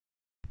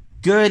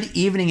Good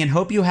evening and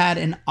hope you had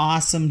an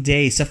awesome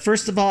day. So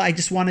first of all, I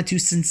just wanted to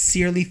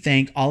sincerely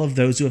thank all of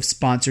those who have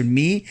sponsored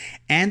me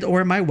and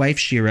or my wife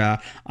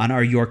Shira on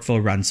our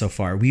Yorkville run so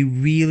far. We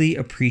really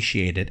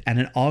appreciate it, and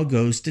it all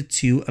goes to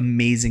two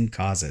amazing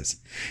causes.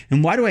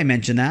 And why do I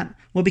mention that?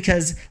 Well,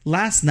 because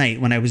last night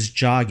when I was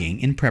jogging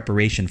in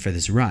preparation for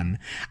this run,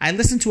 I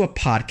listened to a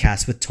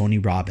podcast with Tony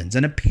Robbins,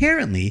 and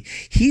apparently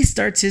he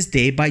starts his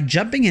day by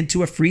jumping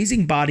into a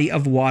freezing body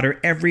of water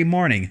every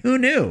morning. Who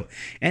knew?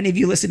 Any of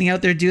you listening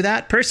out there do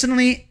that?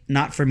 Personally,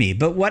 not for me,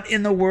 but what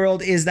in the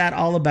world is that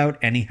all about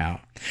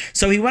anyhow?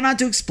 So he went on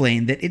to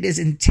explain that it is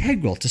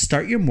integral to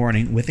start your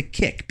morning with a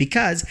kick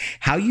because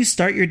how you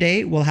start your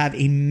day will have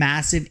a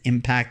massive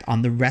impact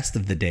on the rest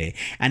of the day.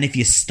 And if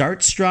you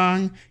start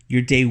strong,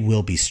 your day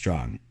will be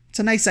strong. It's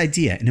a nice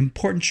idea, an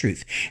important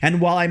truth.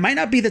 And while I might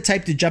not be the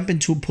type to jump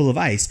into a pool of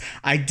ice,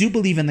 I do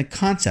believe in the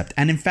concept.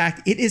 And in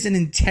fact, it is an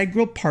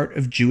integral part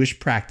of Jewish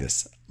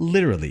practice.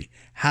 Literally,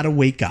 how to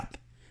wake up.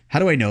 How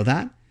do I know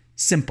that?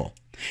 Simple.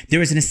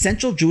 There is an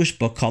essential Jewish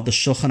book called the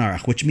Shulchan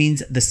Aruch, which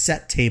means the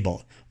set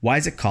table. Why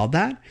is it called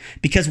that?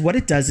 Because what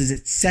it does is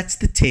it sets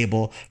the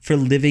table for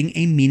living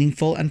a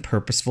meaningful and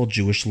purposeful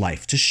Jewish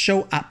life, to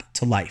show up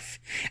to life.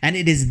 And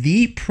it is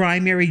the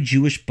primary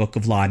Jewish book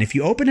of law. And if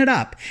you open it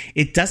up,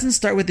 it doesn't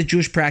start with the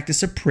Jewish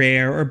practice of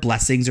prayer or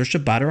blessings or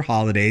Shabbat or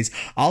holidays,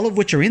 all of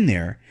which are in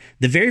there.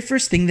 The very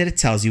first thing that it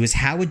tells you is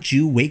how a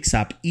Jew wakes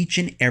up each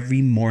and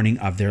every morning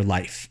of their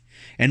life.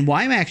 And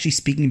why am I actually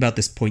speaking about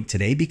this point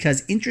today?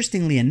 Because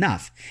interestingly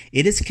enough,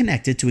 it is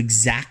connected to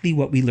exactly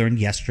what we learned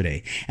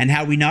yesterday and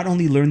how we not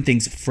only learn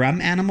things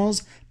from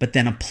animals, but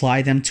then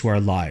apply them to our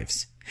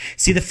lives.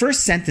 See, the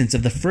first sentence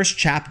of the first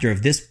chapter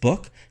of this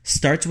book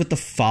starts with the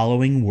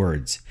following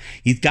words.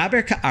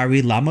 Yitgaber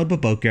ka'ari lamod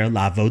b'boker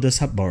la'avodas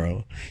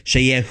haboro,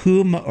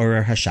 sheyehu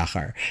ma'orer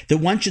hashachar. That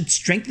one should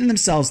strengthen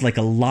themselves like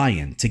a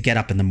lion to get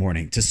up in the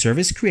morning, to serve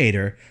his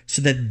creator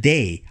so that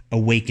they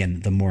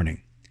awaken the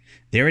morning.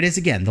 There it is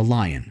again, the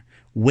lion.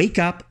 Wake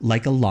up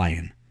like a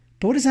lion.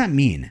 But what does that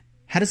mean?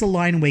 How does a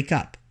lion wake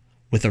up?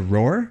 With a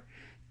roar?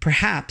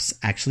 Perhaps,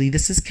 actually,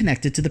 this is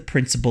connected to the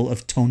principle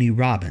of Tony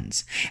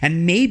Robbins.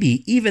 And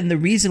maybe even the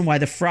reason why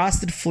the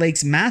Frosted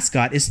Flakes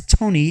mascot is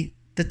Tony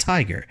the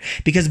Tiger.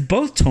 Because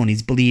both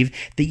Tonys believe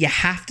that you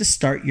have to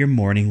start your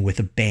morning with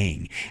a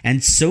bang.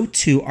 And so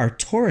too our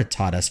Torah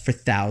taught us for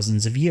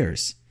thousands of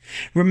years.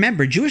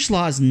 Remember, Jewish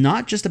law is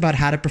not just about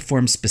how to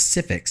perform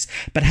specifics,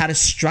 but how to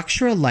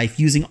structure a life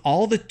using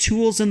all the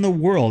tools in the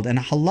world and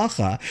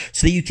halacha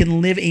so that you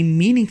can live a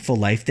meaningful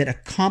life that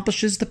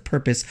accomplishes the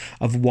purpose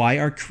of why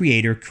our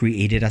Creator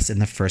created us in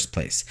the first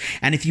place.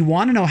 And if you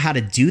want to know how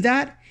to do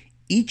that,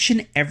 each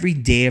and every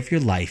day of your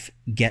life,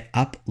 get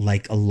up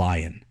like a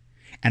lion.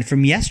 And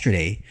from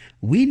yesterday,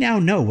 we now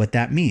know what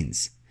that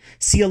means.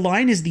 See, a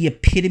lion is the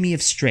epitome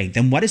of strength.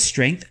 And what is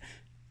strength?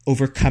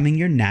 Overcoming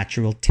your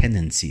natural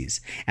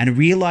tendencies and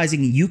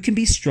realizing you can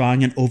be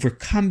strong and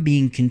overcome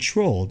being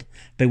controlled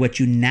by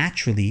what you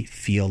naturally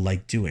feel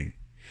like doing.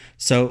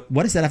 So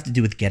what does that have to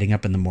do with getting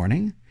up in the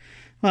morning?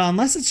 Well,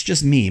 unless it's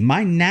just me,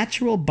 my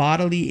natural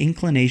bodily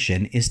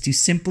inclination is to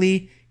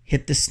simply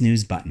hit the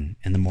snooze button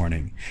in the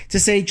morning,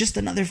 to say just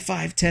another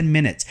 5-10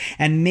 minutes,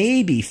 and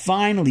maybe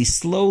finally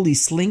slowly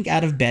slink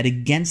out of bed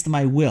against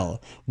my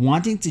will,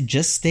 wanting to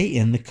just stay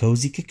in the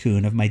cozy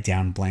cocoon of my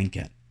down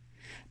blanket.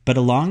 But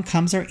along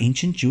comes our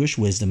ancient Jewish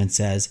wisdom and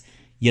says,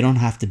 you don't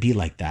have to be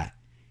like that.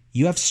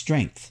 You have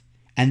strength,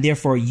 and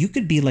therefore you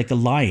could be like a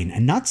lion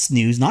and not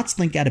snooze, not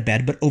slink out of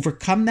bed, but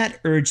overcome that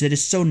urge that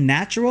is so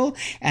natural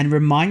and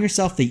remind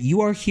yourself that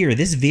you are here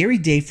this very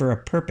day for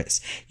a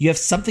purpose. You have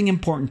something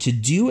important to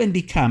do and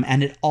become,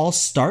 and it all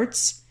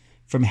starts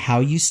from how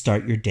you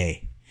start your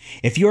day.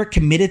 If you are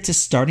committed to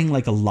starting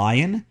like a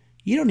lion,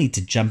 you don't need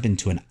to jump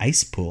into an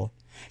ice pool.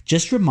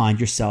 Just remind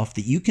yourself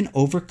that you can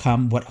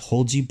overcome what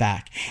holds you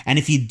back. And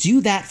if you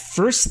do that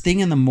first thing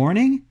in the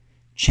morning,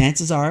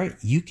 chances are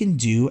you can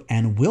do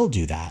and will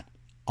do that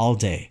all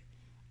day.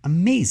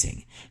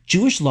 Amazing.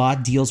 Jewish law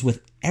deals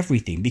with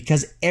everything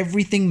because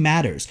everything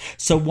matters.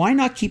 So why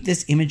not keep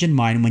this image in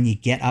mind when you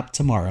get up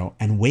tomorrow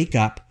and wake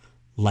up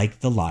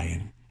like the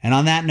lion? And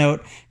on that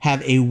note,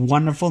 have a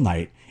wonderful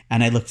night,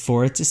 and I look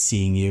forward to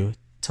seeing you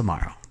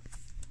tomorrow.